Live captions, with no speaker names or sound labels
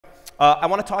I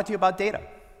want to talk to you about data.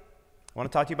 I want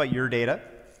to talk to you about your data.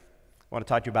 I want to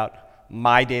talk to you about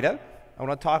my data. I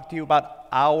want to talk to you about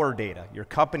our data, your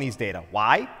company's data.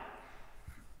 Why?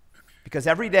 Because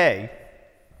every day,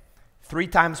 3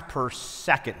 times per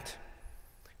second,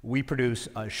 we produce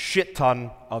a shit ton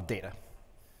of data.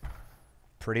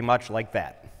 Pretty much like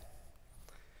that.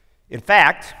 In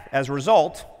fact, as a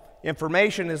result,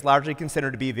 information is largely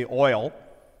considered to be the oil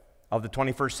of the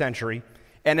 21st century,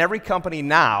 and every company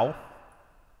now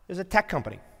is a tech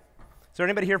company. Is there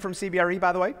anybody here from CBRE,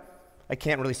 by the way? I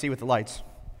can't really see with the lights.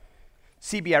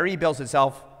 CBRE bills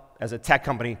itself as a tech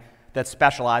company that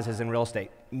specializes in real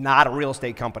estate, not a real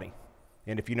estate company.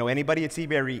 And if you know anybody at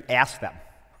CBRE, ask them.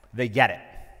 They get it.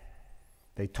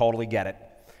 They totally get it.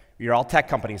 You're all tech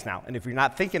companies now, and if you're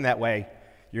not thinking that way,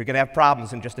 you're going to have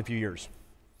problems in just a few years.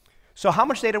 So how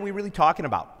much data are we really talking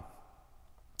about?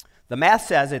 The math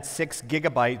says it's 6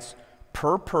 gigabytes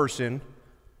per person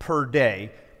per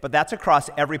day, but that's across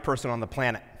every person on the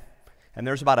planet. And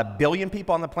there's about 1 billion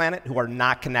people on the planet who are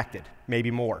not connected, maybe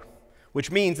more,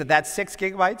 which means that that 6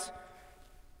 gigabytes is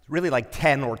really like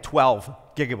 10 or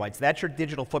 12 gigabytes. That's your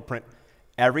digital footprint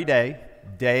every day,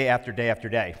 day after day after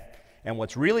day. And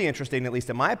what's really interesting, at least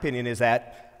in my opinion, is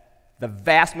that the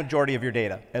vast majority of your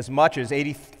data, as much as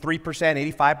 83%,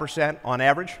 85% on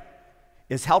average,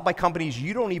 is held by companies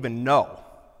you don't even know.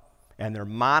 And they're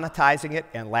monetizing it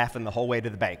and laughing the whole way to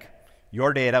the bank.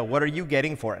 Your data, what are you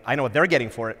getting for it? I know what they're getting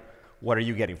for it. What are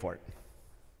you getting for it?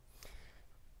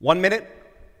 1 minute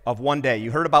of 1 day.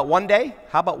 You heard about 1 day?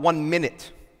 How about 1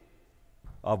 minute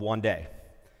of 1 day?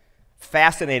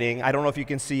 Fascinating. I don't know if you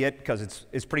can see it because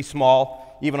it's pretty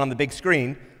small, even on the big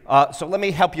screen. So let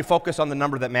me help you focus on the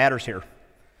number that matters here.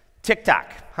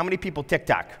 TikTok. How many people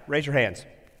TikTok? Raise your hands.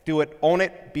 Do it, own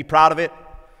it, be proud of it.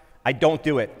 I don't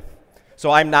do it.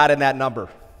 So I'm not in that number.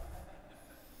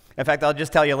 In fact, I'll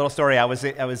just tell you a little story. I was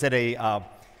at a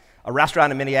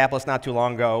restaurant in Minneapolis not too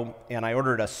long ago, and I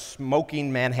ordered a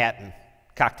smoking Manhattan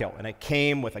cocktail, and it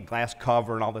came with a glass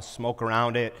cover and all the smoke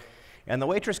around it. And the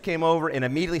waitress came over and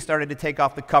immediately started to take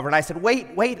off the cover, and I said, wait,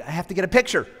 I have to get a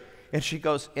picture. And she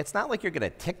goes, it's not like you're going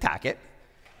to TikTok it.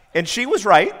 And she was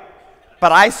right,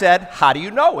 but I said, how do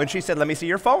you know? And she said, let me see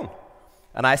your phone.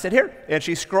 And I said, here. And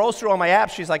she scrolls through all my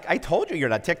apps. She's like, I told you you're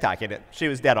not TikToking it. She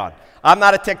was dead on. I'm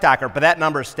not a TikToker, but that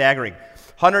number is staggering.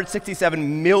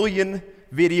 167 million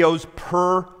videos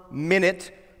per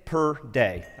minute per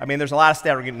day. I mean, there's a lot of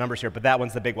staggering numbers here, but that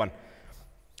one's the big one.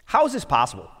 How is this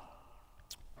possible?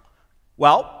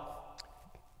 Well,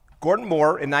 Gordon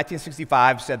Moore in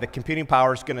 1965 said that computing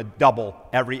power is going to double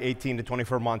every 18 to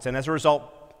 24 months, and as a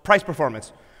result, price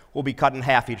performance will be cut in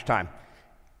half each time.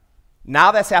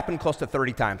 Now that's happened close to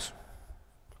 30 times.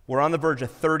 We're on the verge of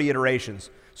 30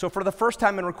 iterations. So for the first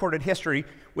time in recorded history,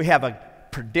 we have a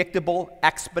predictable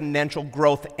exponential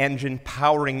growth engine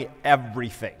powering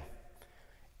everything.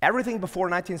 Everything before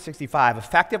 1965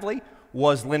 effectively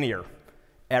was linear.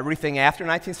 Everything after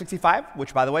 1965,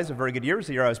 which by the way is a very good year, is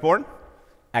the year I was born,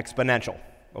 exponential,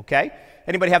 okay?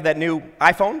 Anybody have that new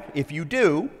iPhone? If you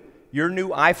do, your new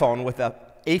iPhone with a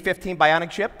A15 Bionic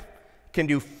chip can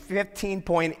do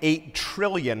 15.8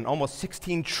 trillion, almost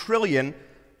 16 trillion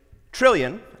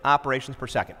operations per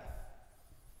second.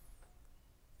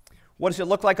 What does it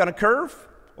look like on a curve?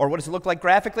 Or what does it look like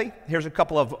graphically? Here's a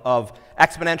couple of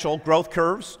exponential growth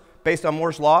curves based on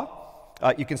Moore's law.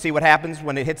 You can see what happens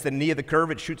when it hits the knee of the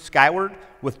curve. It shoots skyward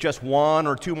with just 1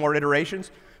 or 2 more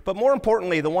iterations. But more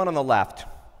importantly, the one on the left,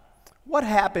 what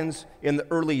happens in the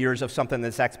early years of something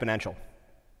that's exponential?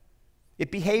 It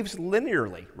behaves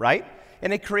linearly, right?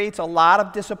 And it creates a lot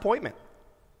of disappointment.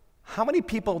 How many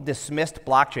people dismissed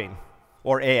blockchain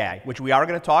or AI, which we are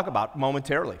going to talk about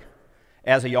momentarily,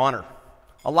 as a yawner?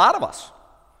 A lot of us.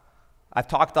 I've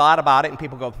talked a lot about it, and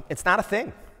people go, it's not a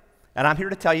thing. And I'm here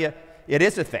to tell you, it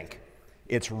is a thing.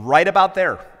 It's right about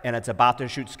there, and it's about to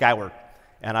shoot skyward.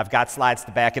 And I've got slides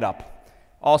to back it up.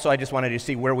 Also, I just wanted to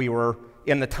see where we were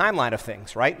in the timeline of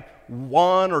things, right?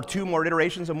 1 or 2 more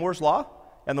iterations of Moore's law,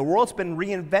 and the world's been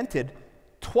reinvented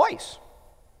twice.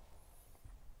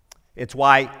 It's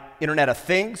why Internet of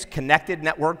Things, connected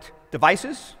networked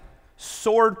devices,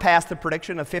 soared past the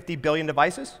prediction of 50 billion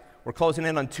devices. We're closing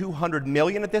in on 200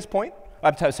 million at this point.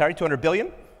 I'm sorry, 200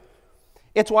 billion.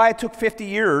 It's why it took 50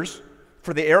 years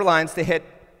for the airlines to hit,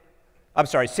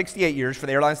 68 years for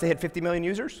the airlines to hit 50 million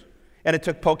users, and it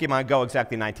took Pokemon Go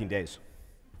exactly 19 days.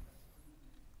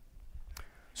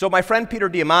 So my friend Peter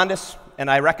Diamandis,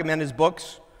 and I recommend his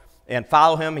books, and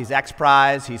follow him. He's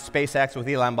X-Prize, he's SpaceX with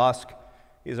Elon Musk.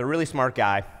 He's a really smart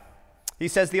guy. He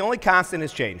says the only constant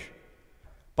is change,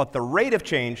 but the rate of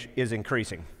change is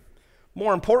increasing.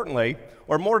 More importantly,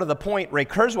 or more to the point, Ray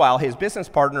Kurzweil, his business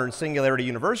partner in Singularity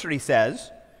University,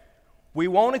 says, we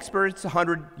won't experience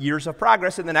 100 years of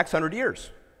progress in the next 100 years.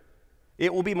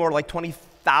 It will be more like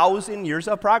 20,000 years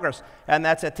of progress, and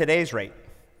that's at today's rate.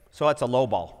 So that's a low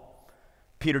ball.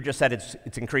 Peter just said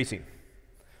it's increasing.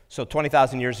 So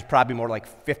 20,000 years is probably more like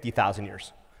 50,000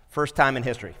 years. First time in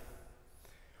history.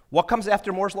 What comes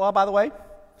after Moore's Law, by the way?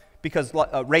 Because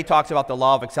Ray talks about the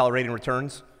law of accelerating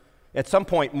returns. At some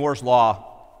point, Moore's Law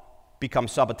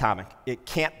becomes subatomic. It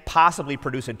can't possibly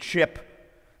produce a chip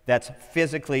that's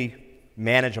physically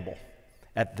manageable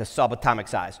at the subatomic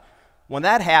size. When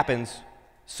that happens,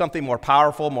 something more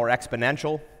powerful, more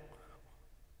exponential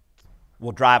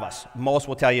will drive us. Most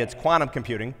will tell you it's quantum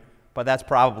computing, but that's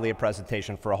probably a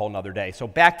presentation for a whole nother day. So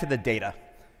back to the data.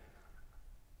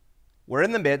 We're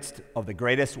in the midst of the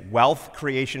greatest wealth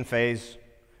creation phase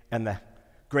and the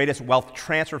greatest wealth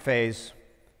transfer phase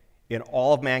in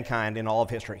all of mankind, in all of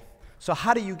history. So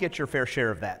how do you get your fair share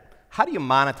of that? How do you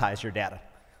monetize your data?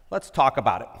 Let's talk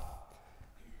about it.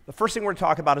 The first thing we're going to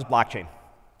talk about is blockchain.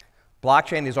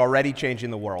 Blockchain is already changing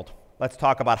the world. Let's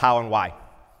talk about how and why.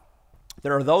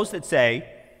 There are those that say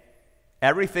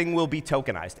everything will be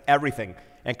tokenized, everything,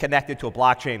 and connected to a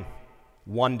blockchain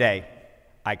one day.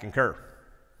 I concur.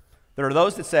 There are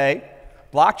those that say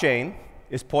blockchain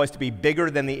is poised to be bigger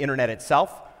than the internet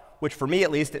itself, which for me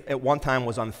at least at one time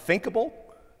was unthinkable,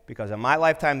 because in my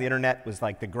lifetime the internet was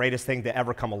like the greatest thing to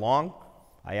ever come along.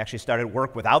 I actually started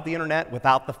work without the internet,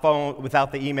 without the phone,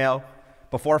 without the email,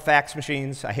 before fax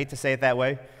machines, I hate to say it that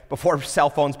way, before cell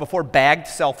phones, before bagged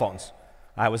cell phones,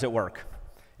 I was at work.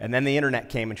 And then the internet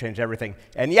came and changed everything.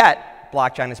 And yet,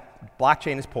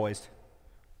 blockchain is poised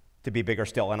to be bigger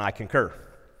still, and I concur.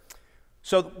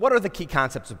 So what are the key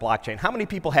concepts of blockchain? How many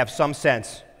people have some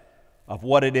sense of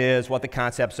what it is, what the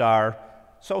concepts are?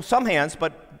 So some hands,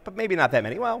 but maybe not that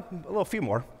many. Well, a little few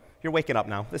more. You're waking up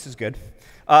now. This is good.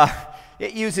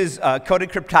 It uses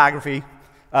coded cryptography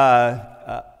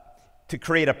to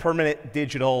create a permanent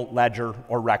digital ledger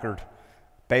or record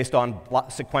based on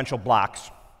sequential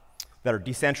blocks that are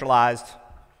decentralized,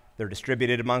 they're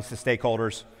distributed amongst the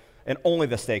stakeholders, and only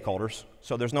the stakeholders.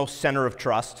 So there's no center of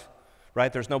trust,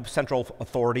 right? There's no central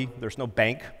authority, there's no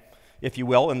bank, if you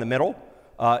will, in the middle,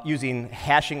 using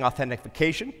hashing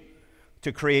authentication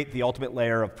to create the ultimate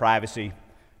layer of privacy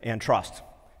and trust.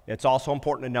 It's also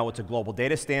important to know it's a global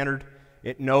data standard.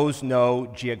 It knows no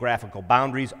geographical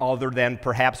boundaries other than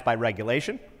perhaps by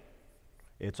regulation.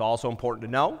 It's also important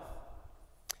to know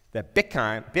that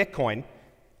Bitcoin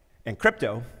and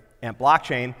crypto and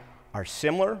blockchain are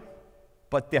similar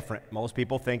but different. Most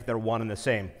people think they're one and the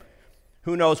same.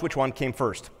 Who knows which one came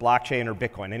first, blockchain or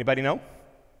Bitcoin? Anybody know?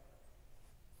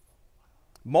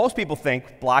 Most people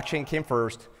think blockchain came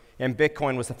first and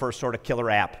Bitcoin was the first sort of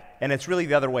killer app, and it's really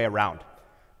the other way around.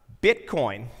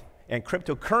 Bitcoin and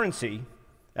cryptocurrency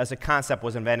as a concept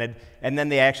was invented, and then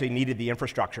they actually needed the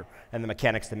infrastructure and the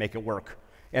mechanics to make it work,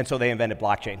 and so they invented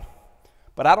blockchain.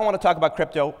 But I don't want to talk about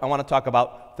crypto, I want to talk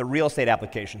about the real estate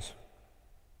applications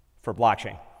for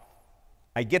blockchain.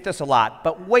 I get this a lot,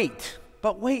 but wait,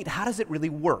 how does it really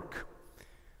work?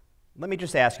 Let me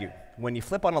just ask you, when you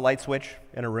flip on a light switch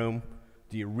in a room,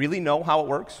 do you really know how it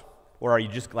works, or are you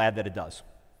just glad that it does?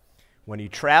 When you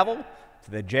travel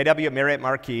to the JW Marriott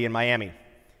Marquis in Miami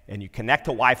and you connect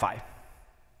to Wi-Fi,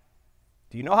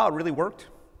 do you know how it really worked,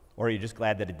 or are you just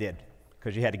glad that it did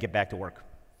because you had to get back to work?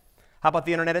 How about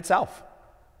the internet itself?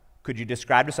 Could you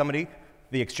describe to somebody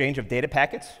the exchange of data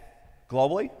packets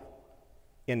globally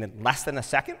in less than a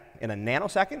second, in a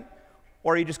nanosecond,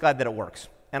 or are you just glad that it works?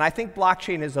 And I think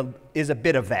blockchain is a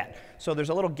bit of that. So there's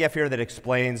a little GIF here that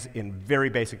explains in very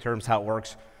basic terms how it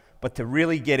works, but to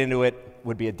really get into it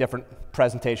would be a different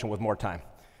presentation with more time.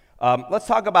 Let's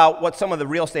talk about what some of the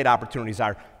real estate opportunities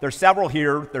are. There's several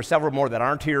here. There's several more that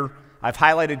aren't here. I've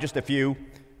highlighted just a few.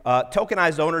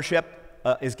 Tokenized ownership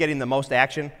is getting the most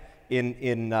action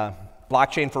in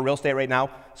blockchain for real estate right now.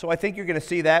 So I think you're going to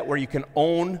see that where you can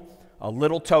own a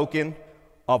little token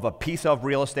of a piece of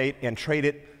real estate and trade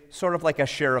it sort of like a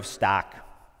share of stock.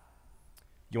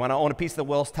 You want to own a piece of the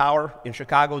Willis Tower in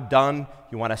Chicago? Done.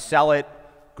 You want to sell it?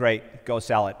 Great, go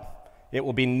sell it. It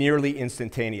will be nearly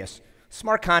instantaneous.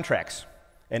 Smart contracts,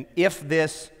 an if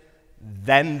this,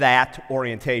 then that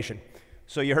orientation.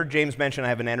 So you heard James mention I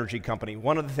have an energy company.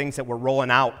 One of the things that we're rolling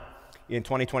out in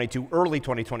 2022, early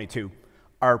 2022,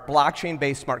 are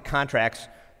blockchain-based smart contracts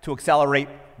to accelerate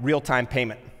real-time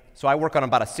payment. So I work on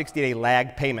about a 60-day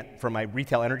lag payment for my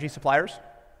retail energy suppliers.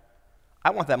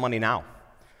 I want that money now.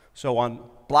 So on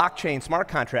blockchain smart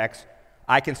contracts,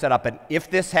 I can set up an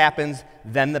if this happens,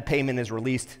 then the payment is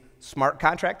released smart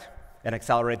contract, and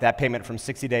accelerate that payment from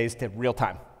 60 days to real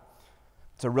time.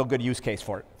 It's a real good use case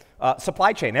for it.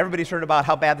 Supply chain. Everybody's heard about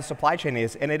how bad the supply chain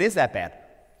is, and it is that bad.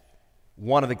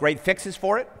 One of the great fixes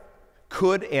for it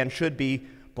could and should be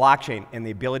blockchain and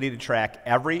the ability to track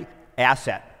every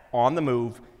asset on the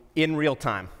move in real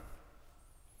time,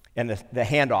 and the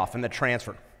handoff and the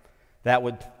transfer. That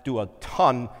would do a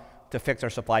ton to fix our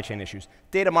supply chain issues.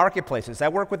 Data marketplaces. I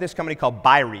work with this company called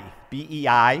BEI,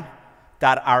 B-E-I.RE,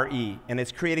 and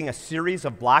it's creating a series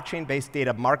of blockchain-based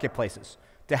data marketplaces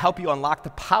to help you unlock the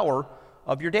power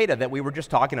of your data that we were just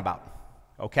talking about,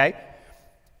 okay?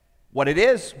 What it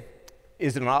is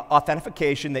an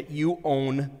authentication that you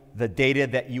own the data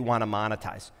that you want to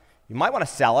monetize. You might want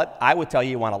to sell it. I would tell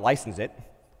you want to license it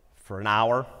for an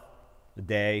hour, a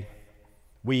day,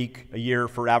 week, a year,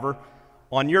 forever,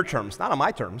 on your terms, not on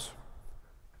my terms.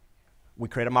 We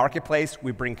create a marketplace.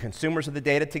 We bring consumers of the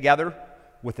data together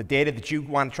with the data that you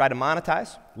want to try to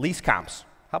monetize. Lease comps.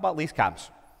 How about lease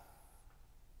comps?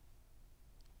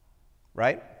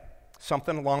 Right?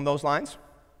 Something along those lines.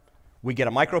 We get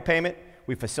a micropayment.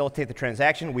 We facilitate the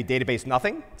transaction. We database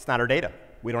nothing. It's not our data.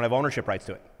 We don't have ownership rights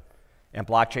to it. And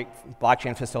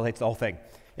blockchain facilitates the whole thing.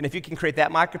 And if you can create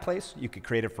that marketplace, you could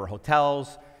create it for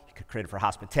hotels, you could create it for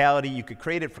hospitality, you could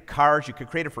create it for cars, you could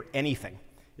create it for anything.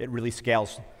 It really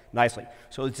scales nicely.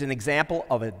 So it's an example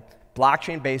of a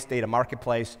blockchain-based data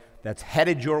marketplace that's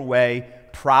headed your way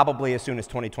probably as soon as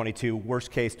 2022,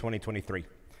 worst case 2023.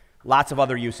 Lots of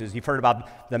other uses. You've heard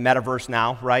about the metaverse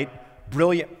now, right?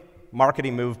 Brilliant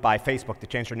marketing move by Facebook to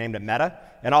change their name to Meta,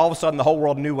 and all of a sudden the whole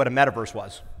world knew what a metaverse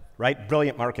was, right?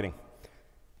 Brilliant marketing.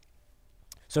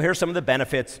 So here's some of the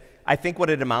benefits. I think what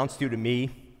it amounts to me,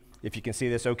 if you can see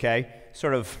this okay,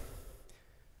 sort of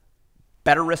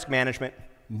better risk management,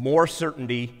 more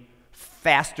certainty,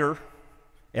 faster,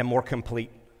 and more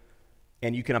complete.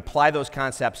 And you can apply those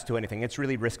concepts to anything. It's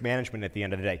really risk management at the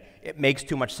end of the day. It makes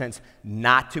too much sense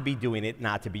not to be doing it,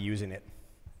 not to be using it.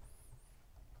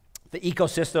 The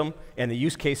ecosystem and the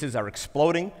use cases are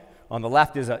exploding. On the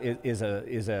left is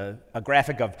a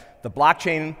graphic of the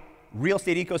blockchain real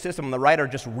estate ecosystem. On the right are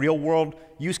just real world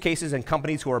use cases and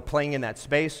companies who are playing in that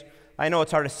space. I know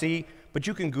it's hard to see, but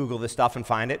you can Google this stuff and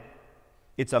find it.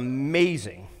 It's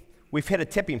amazing. We've hit a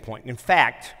tipping point. In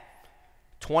fact,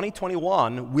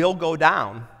 2021 will go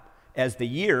down as the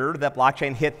year that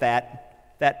blockchain hit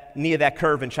that knee of that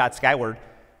curve and shot skyward.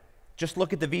 Just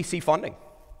look at the VC funding.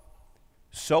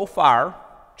 So far,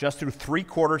 just through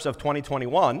 3/4 of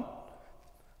 2021,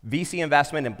 VC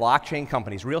investment in blockchain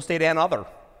companies, real estate and other,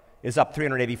 is up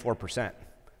 384%.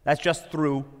 That's just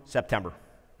through September,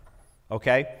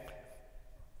 okay?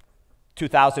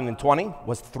 2020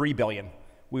 was $3 billion.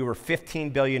 We were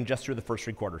 $15 billion just through the first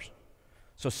 3 quarters.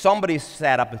 So somebody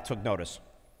sat up and took notice.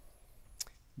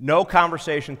 No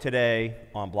conversation today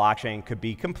on blockchain could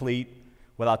be complete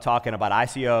without talking about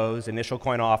ICOs, initial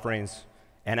coin offerings,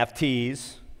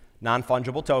 NFTs,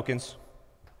 non-fungible tokens,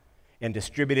 and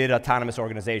distributed autonomous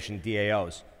organization,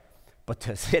 DAOs. But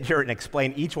to sit here and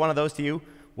explain each one of those to you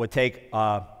would take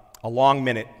a long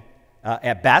minute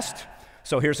at best.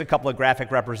 So here's a couple of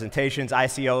graphic representations.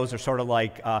 ICOs are sort of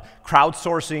like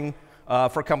crowdsourcing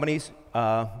for companies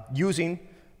using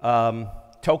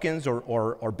tokens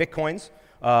or bitcoins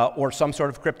or some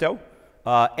sort of crypto.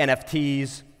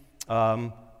 NFTs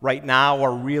right now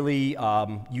are really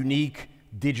unique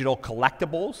digital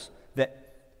collectibles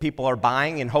that people are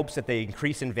buying in hopes that they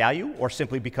increase in value or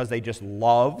simply because they just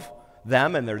love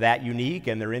them and they're that unique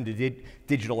and they're into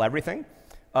digital everything.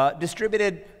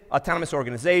 Distributed autonomous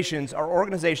organizations are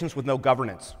organizations with no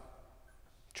governance.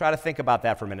 Try to think about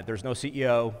that for a minute. There's no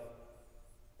CEO,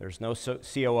 there's no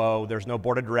COO, there's no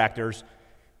board of directors.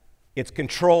 It's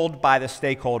controlled by the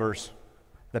stakeholders,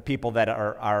 the people that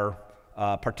are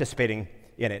participating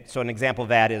in it. So an example of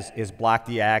that is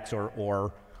BlockDX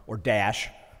or Dash.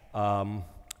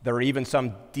 There are even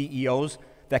some DEOs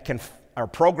that are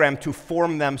programmed to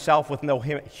form themselves with no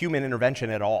human intervention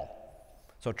at all.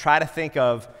 So try to think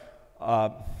of,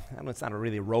 it's not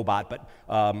really a robot, but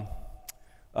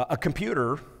a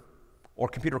computer or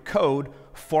computer code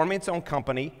forming its own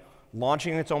company,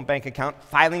 launching its own bank account,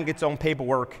 filing its own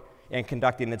paperwork, and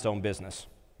conducting its own business.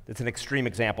 It's an extreme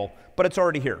example, but it's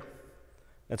already here.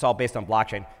 It's all based on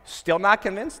blockchain. Still not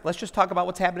convinced? Let's just talk about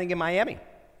what's happening in Miami.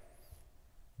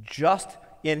 Just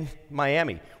in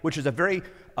Miami, which is a very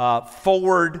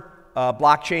forward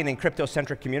blockchain and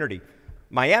crypto-centric community.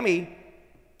 Miami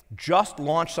just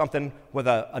launched something with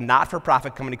a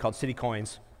not-for-profit company called City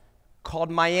Coins called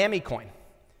Miami Coin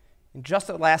in just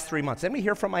the last 3 months. Anybody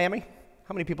here from Miami?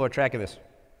 How many people are tracking this?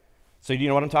 So do you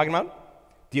know what I'm talking about?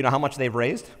 Do you know how much they've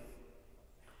raised?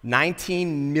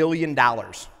 $19 million.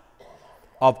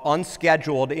 of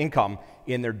unscheduled income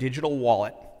in their digital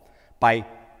wallet by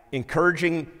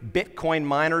encouraging Bitcoin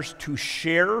miners to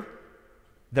share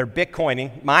their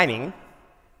Bitcoin mining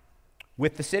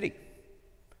with the city.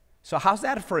 So how's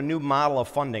that for a new model of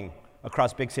funding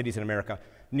across big cities in America?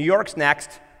 New York's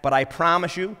next, but I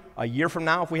promise you, a year from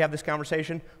now, if we have this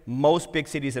conversation, most big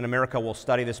cities in America will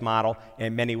study this model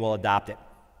and many will adopt it.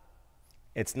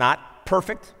 It's not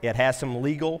perfect. It has some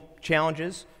legal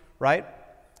challenges, right?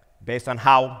 Based on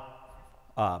how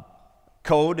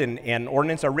code and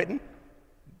ordinance are written,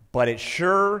 but it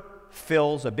sure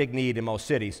fills a big need in most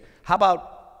cities. How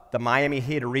about the Miami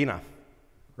Heat Arena,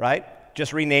 right?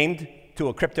 Just renamed to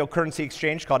a cryptocurrency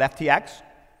exchange called FTX.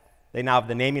 They now have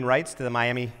the naming rights to the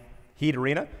Miami Heat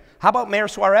Arena. How about Mayor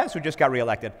Suarez, who just got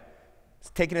reelected? He's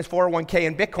taking his 401k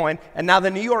in Bitcoin, and now the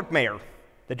New York mayor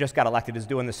that just got elected is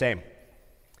doing the same.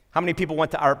 How many people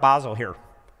went to Art Basel here?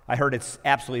 I heard it's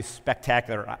absolutely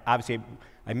spectacular. Obviously,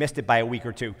 I missed it by a week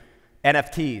or two.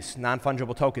 NFTs,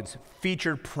 non-fungible tokens,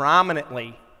 featured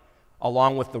prominently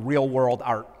along with the real-world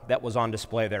art that was on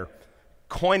display there.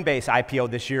 Coinbase IPO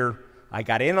this year, I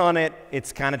got in on it.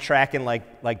 It's kind of tracking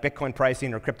like Bitcoin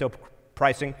pricing or crypto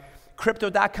pricing.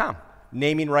 Crypto.com,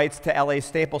 naming rights to LA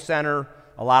Staples Center,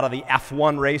 a lot of the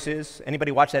F1 races.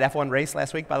 Anybody watch that F1 race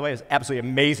last week, by the way? It was absolutely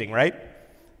amazing, right?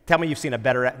 Tell me you've seen a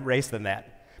better race than that.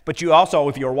 But you also,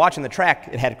 if you were watching the track,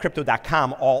 it had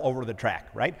crypto.com all over the track,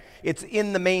 right? It's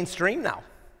in the mainstream now,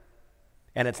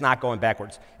 and it's not going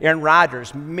backwards. Aaron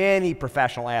Rodgers, many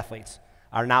professional athletes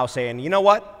are now saying, you know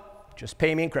what? Just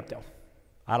pay me in crypto.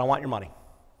 I don't want your money.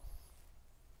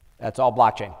 That's all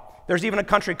blockchain. There's even a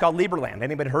country called Liberland.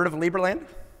 Anybody heard of Liberland?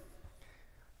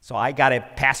 So I got a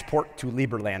passport to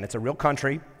Liberland. It's a real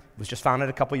country. It was just founded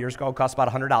a couple years ago. It costs about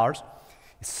 $100.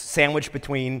 It's sandwiched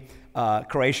between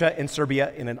Croatia and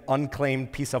Serbia in an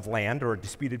unclaimed piece of land or a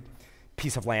disputed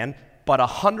piece of land. But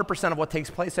 100% of what takes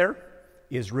place there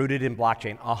is rooted in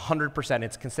blockchain. 100%.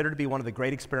 It's considered to be one of the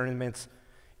great experiments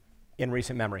in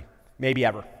recent memory, maybe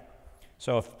ever.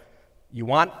 So if you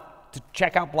want to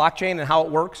check out blockchain and how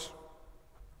it works,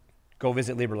 go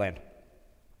visit Liberland.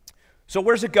 So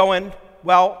where's it going?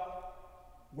 Well,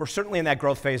 we're certainly in that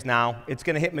growth phase now. It's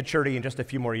going to hit maturity in just a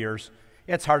few more years.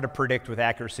 It's hard to predict with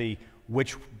accuracy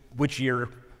which year,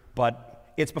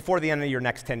 but it's before the end of your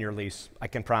next 10-year lease. I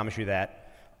can promise you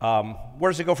that.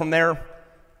 Where does it go from there?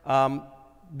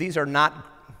 These are not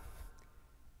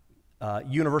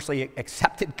universally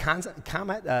accepted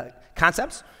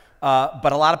concepts,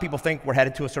 but a lot of people think we're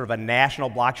headed to a sort of a national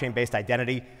blockchain-based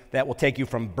identity that will take you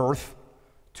from birth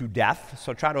to death.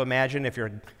 So try to imagine if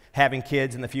you're having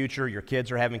kids in the future, your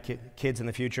kids are having kids in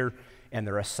the future, and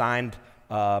they're assigned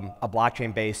a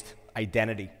blockchain-based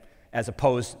identity as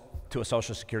opposed to a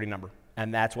social security number.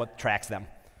 And that's what tracks them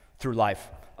through life.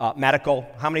 Medical,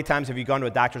 how many times have you gone to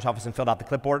a doctor's office and filled out the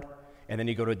clipboard, and then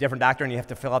you go to a different doctor and you have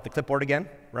to fill out the clipboard again,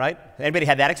 right? Anybody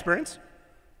had that experience?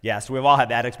 Yes, we've all had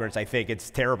that experience, I think. It's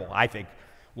terrible, I think.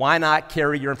 Why not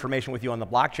carry your information with you on the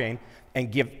blockchain and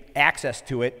give access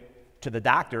to it to the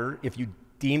doctor if you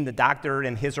deem the doctor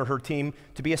and his or her team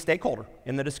to be a stakeholder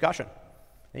in the discussion?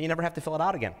 And you never have to fill it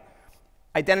out again.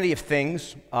 Identity of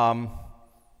things,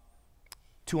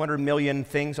 200 million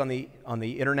things on the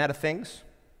Internet of Things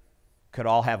could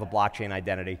all have a blockchain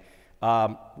identity.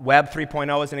 Web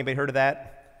 3.0, has anybody heard of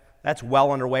that? That's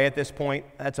well underway at this point.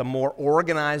 That's a more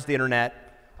organized Internet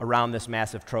around this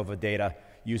massive trove of data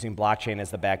using blockchain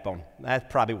as the backbone. That's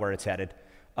probably where it's headed.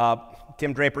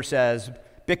 Tim Draper says,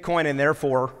 Bitcoin and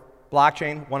therefore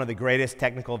blockchain, one of the greatest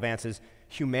technical advances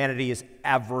humanity has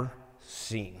ever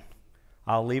seen.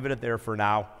 I'll leave it there for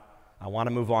now. I want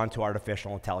to move on to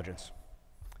artificial intelligence.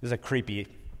 This is a creepy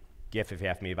GIF, if you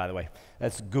ask me, by the way.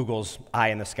 That's Google's eye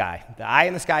in the sky. The eye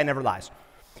in the sky never lies.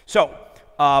 So,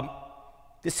 the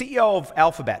CEO of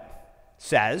Alphabet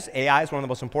says AI is one of the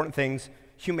most important things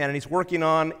humanity's working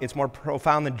on. It's more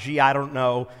profound than, gee, I don't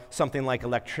know, something like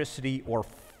electricity or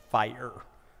fire.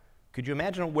 Could you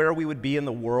imagine where we would be in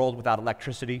the world without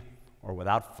electricity or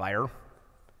without fire?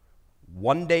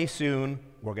 One day soon,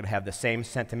 we're going to have the same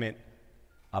sentiment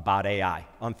about AI.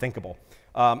 Unthinkable.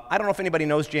 I don't know if anybody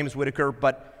knows James Whitaker,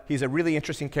 but he's a really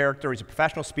interesting character. He's a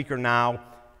professional speaker now.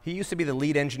 He used to be the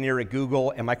lead engineer at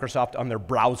Google and Microsoft on their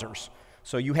browsers.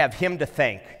 So you have him to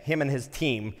thank, him and his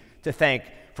team to thank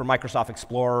for Microsoft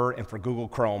Explorer and for Google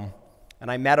Chrome. And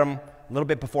I met him a little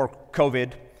bit before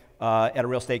COVID at a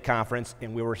real estate conference,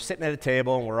 and we were sitting at a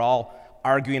table, and we're all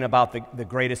arguing about the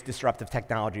greatest disruptive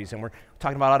technologies, and we're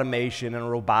talking about automation and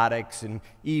robotics and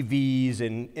EVs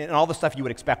and all the stuff you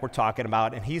would expect we're talking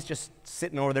about, and he's just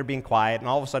sitting over there being quiet, and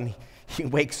all of a sudden he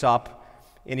wakes up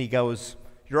and he goes,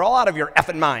 "You're all out of your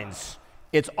effing minds.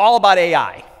 It's all about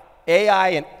AI. AI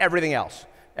and everything else.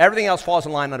 Everything else falls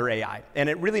in line under AI. And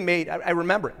it really made, I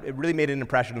remember it, it really made an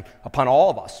impression upon all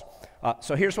of us.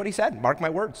 So here's what he said, mark my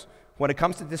words. When it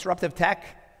comes to disruptive tech,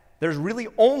 there's really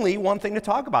only one thing to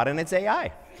talk about, and it's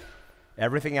AI.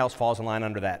 Everything else falls in line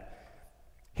under that.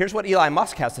 Here's what Elon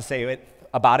Musk has to say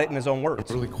about it in his own words.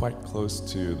 It's really quite close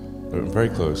to, or very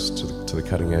close to the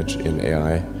cutting edge in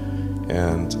AI,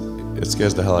 and it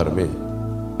scares the hell out of me.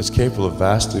 It's capable of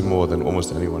vastly more than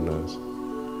almost anyone knows.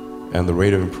 And the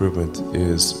rate of improvement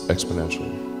is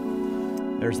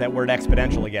exponential. There's that word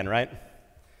exponential again, right?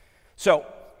 So,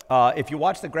 if you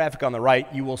watch the graphic on the right,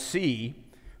 you will see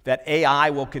that AI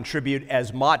will contribute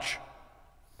as much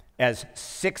as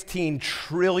 $16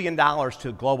 trillion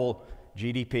to global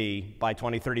GDP by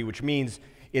 2030, which means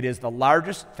it is the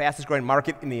largest, fastest growing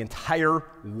market in the entire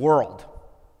world,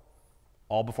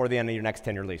 all before the end of your next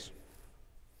 10-year lease.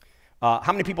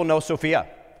 How many people know Sophia?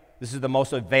 This is the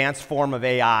most advanced form of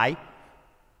AI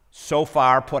so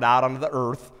far put out onto the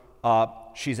earth.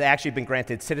 She's actually been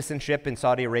granted citizenship in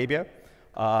Saudi Arabia.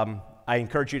 I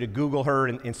encourage you to Google her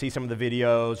and see some of the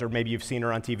videos, or maybe you've seen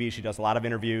her on TV. She does a lot of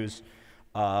interviews.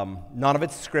 None of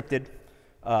it's scripted.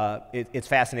 It's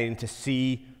fascinating to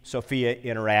see Sophia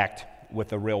interact with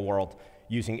the real world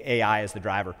using AI as the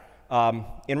driver.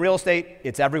 In real estate,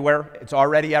 it's everywhere. It's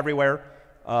already everywhere.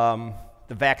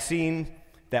 The vaccine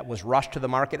that was rushed to the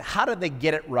market, how did they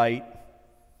get it right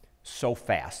so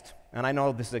fast? And I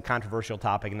know this is a controversial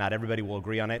topic and not everybody will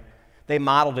agree on it. They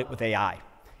modeled it with AI,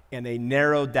 and they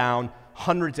narrowed down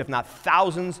hundreds, if not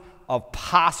thousands, of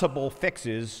possible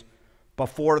fixes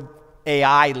before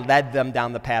AI led them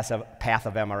down the path of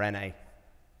mRNA.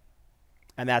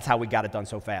 And that's how we got it done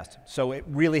so fast. So it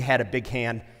really had a big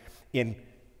hand in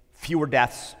fewer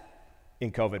deaths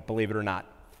in COVID, believe it or not.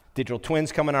 Digital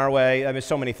twins coming our way. I mean,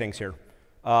 so many things here.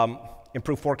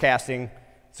 Improved forecasting.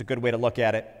 It's a good way to look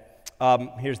at it.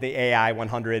 Here's the AI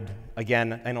 100.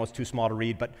 Again, I know it's too small to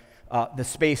read, but the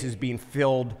space is being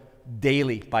filled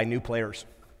daily by new players.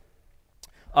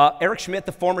 Eric Schmidt,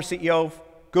 the former CEO of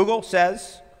Google,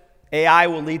 says AI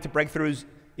will lead to breakthroughs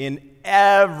in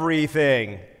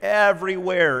everything,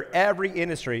 everywhere, every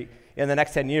industry in the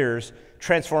next 10 years,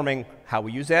 transforming how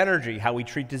we use energy, how we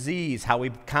treat disease, how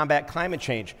we combat climate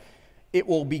change. It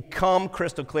will become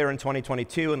crystal clear in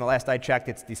 2022, and the last I checked,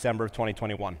 it's December of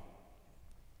 2021.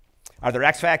 Are there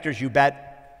X factors? You bet.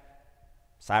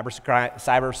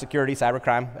 Cybersecurity,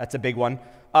 cybercrime, that's a big one.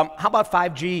 How about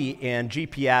 5G and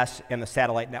GPS and the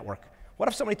satellite network? What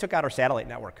if somebody took out our satellite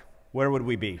network? Where would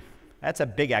we be? That's a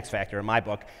big X factor in my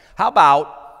book. How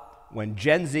about when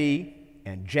Gen Z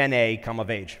and Gen A come of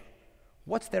age?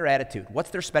 What's their attitude? What's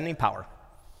their spending power?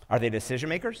 Are they decision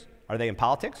makers? Are they in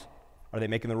politics? Are they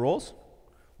making the rules?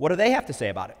 What do they have to say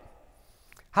about it?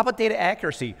 How about data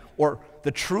accuracy, or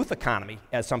the truth economy,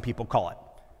 as some people call it?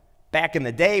 Back in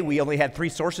the day, we only had 3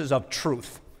 sources of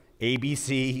truth: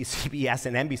 ABC, CBS,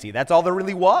 and NBC. That's all there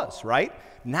really was, right?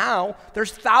 Now,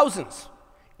 there's thousands,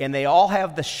 and they all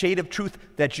have the shade of truth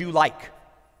that you like,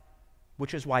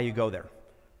 which is why you go there.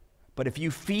 But if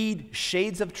you feed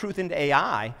shades of truth into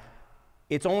AI,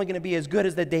 it's only going to be as good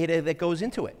as the data that goes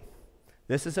into it.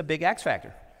 This is a big X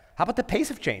factor. How about the pace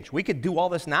of change? We could do all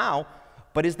this now,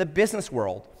 but is the business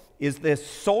world, is the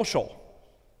social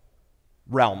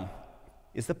realm,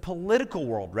 is the political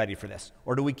world ready for this?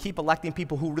 Or do we keep electing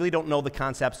people who really don't know the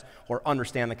concepts or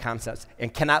understand the concepts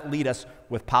and cannot lead us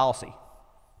with policy?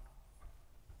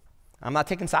 I'm not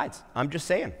taking sides. I'm just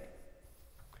saying,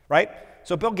 right?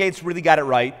 So Bill Gates really got it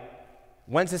right.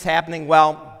 When's this happening?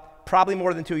 Well, probably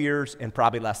more than 2 years and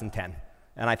probably less than 10.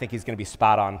 And I think he's going to be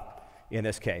spot on in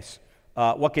this case.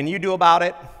 What can you do about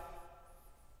it?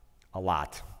 A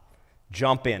lot.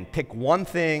 Jump in. Pick one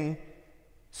thing.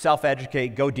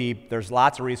 Self-educate. Go deep. There's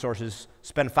lots of resources.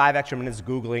 Spend 5 extra minutes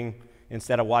Googling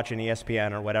instead of watching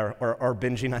ESPN or whatever, or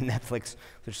binging on Netflix,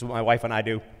 which is what my wife and I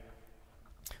do.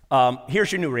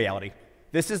 Here's your new reality.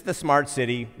 This is the smart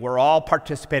city. We're all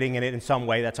participating in it in some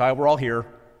way. That's why we're all here.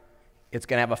 It's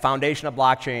going to have a foundation of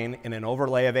blockchain and an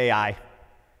overlay of AI,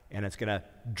 and it's going to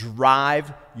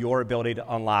drive your ability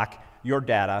to unlock your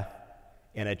data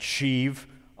and achieve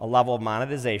a level of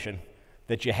monetization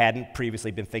that you hadn't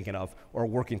previously been thinking of or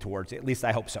working towards. At least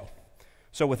I hope so.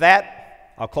 So with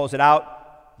that, I'll close it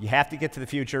out. You have to get to the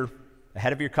future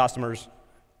ahead of your customers.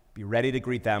 Be ready to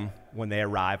greet them when they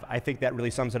arrive. I think that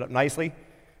really sums it up nicely.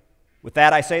 With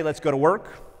that, I say let's go to work.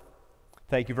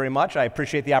 Thank you very much. I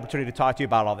appreciate the opportunity to talk to you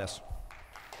about all this.